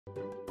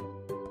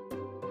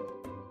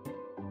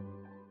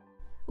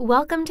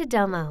Welcome to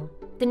Domo,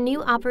 the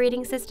new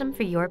operating system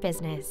for your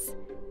business,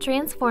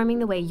 transforming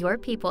the way your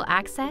people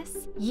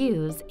access,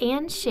 use,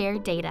 and share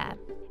data,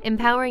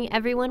 empowering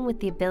everyone with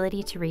the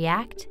ability to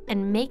react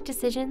and make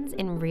decisions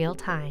in real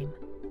time.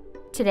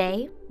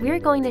 Today, we're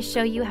going to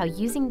show you how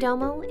using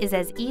Domo is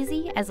as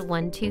easy as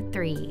 1, 2,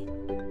 3.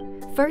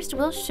 First,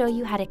 we'll show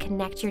you how to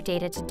connect your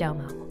data to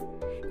Domo,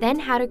 then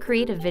how to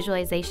create a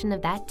visualization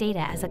of that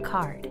data as a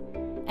card,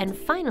 and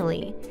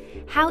finally,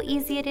 how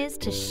easy it is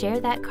to share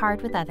that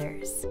card with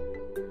others.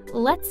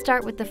 Let's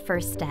start with the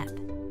first step,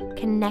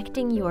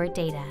 connecting your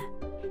data.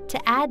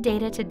 To add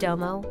data to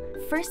Domo,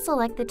 first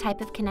select the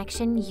type of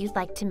connection you'd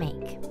like to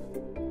make.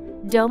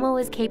 Domo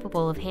is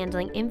capable of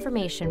handling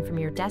information from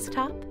your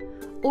desktop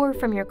or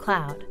from your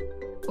cloud,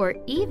 or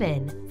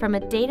even from a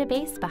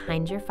database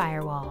behind your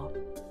firewall.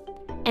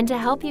 And to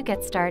help you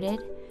get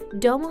started,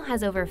 Domo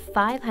has over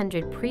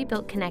 500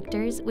 pre-built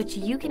connectors which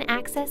you can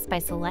access by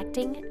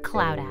selecting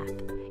Cloud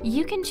App.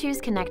 You can choose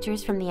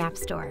connectors from the App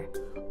Store,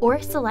 or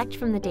select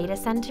from the data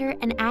center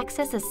and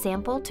access a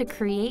sample to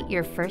create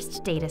your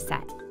first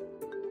dataset.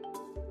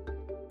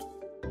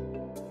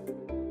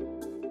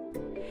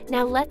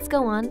 Now let's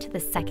go on to the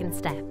second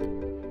step,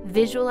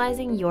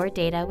 visualizing your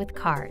data with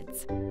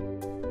cards.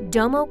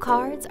 Domo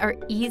cards are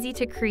easy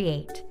to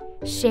create,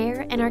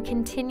 share, and are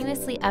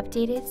continuously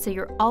updated so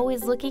you're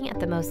always looking at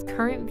the most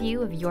current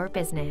view of your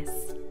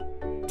business.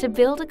 To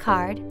build a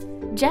card,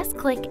 just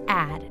click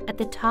Add at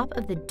the top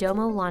of the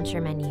Domo launcher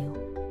menu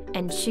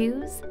and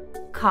choose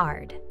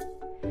Card.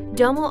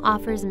 Domo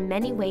offers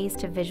many ways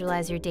to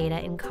visualize your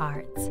data in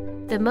cards.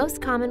 The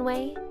most common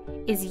way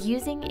is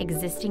using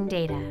existing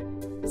data,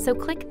 so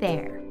click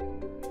there.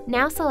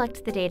 Now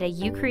select the data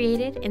you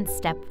created in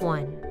Step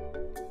 1.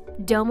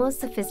 Domo's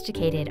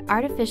sophisticated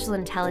artificial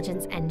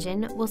intelligence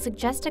engine will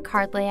suggest a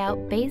card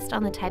layout based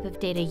on the type of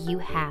data you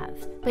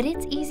have, but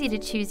it's easy to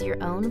choose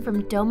your own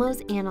from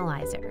Domo's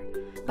analyzer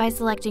by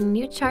selecting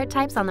new chart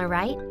types on the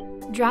right,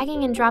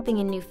 dragging and dropping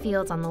in new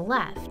fields on the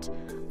left,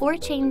 or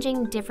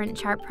changing different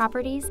chart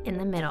properties in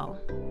the middle.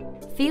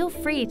 Feel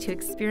free to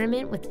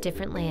experiment with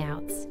different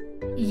layouts.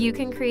 You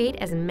can create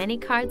as many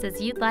cards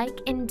as you'd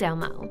like in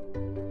Domo.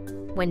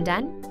 When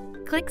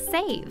done, click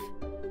Save.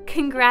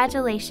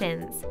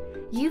 Congratulations!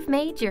 You've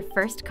made your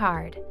first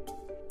card.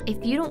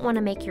 If you don't want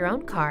to make your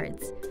own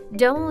cards,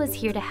 Domo is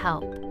here to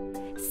help.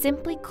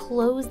 Simply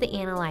close the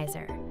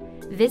analyzer,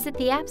 visit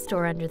the App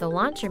Store under the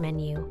Launcher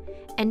menu,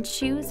 and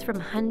choose from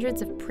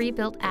hundreds of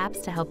pre-built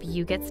apps to help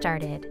you get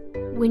started.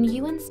 When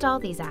you install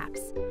these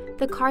apps,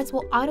 the cards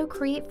will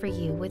auto-create for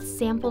you with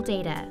sample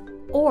data,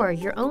 or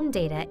your own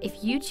data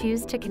if you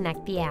choose to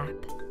connect the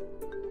app.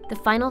 The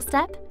final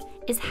step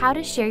is how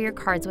to share your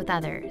cards with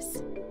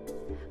others.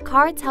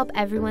 Cards help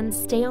everyone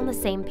stay on the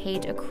same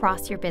page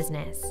across your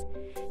business,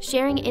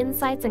 sharing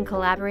insights and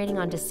collaborating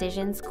on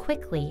decisions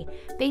quickly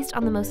based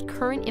on the most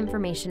current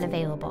information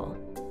available.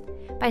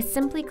 By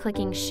simply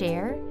clicking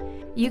Share,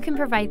 you can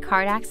provide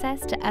card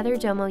access to other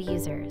Domo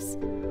users,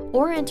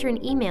 or enter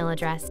an email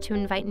address to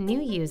invite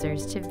new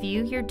users to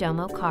view your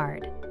Domo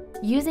card.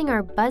 Using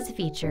our Buzz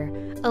feature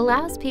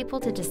allows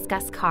people to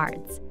discuss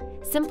cards,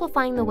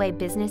 simplifying the way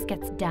business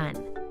gets done,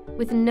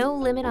 with no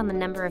limit on the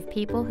number of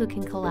people who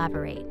can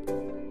collaborate.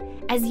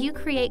 As you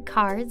create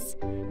cards,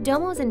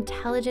 Domo's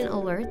intelligent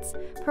alerts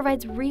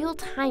provides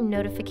real-time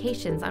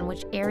notifications on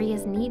which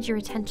areas need your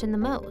attention the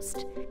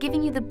most,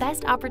 giving you the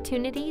best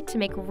opportunity to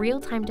make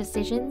real-time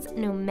decisions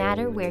no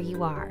matter where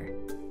you are.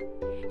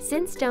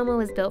 Since Domo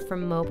is built for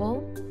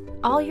mobile,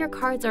 all your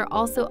cards are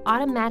also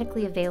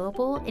automatically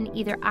available in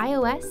either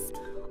iOS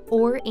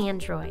or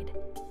Android.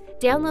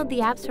 Download the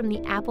apps from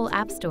the Apple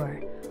App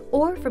Store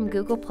or from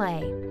Google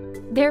Play.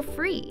 They're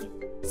free,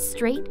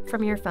 straight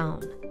from your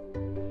phone.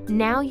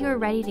 Now you're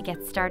ready to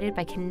get started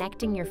by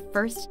connecting your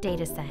first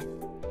dataset.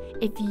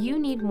 If you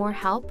need more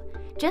help,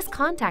 just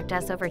contact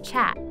us over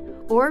chat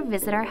or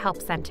visit our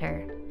Help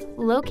Center,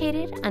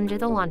 located under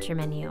the Launcher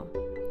menu.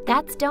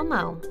 That's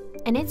Domo,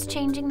 and it's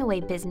changing the way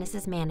business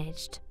is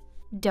managed.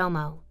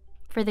 Domo,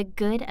 for the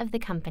good of the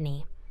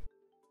company.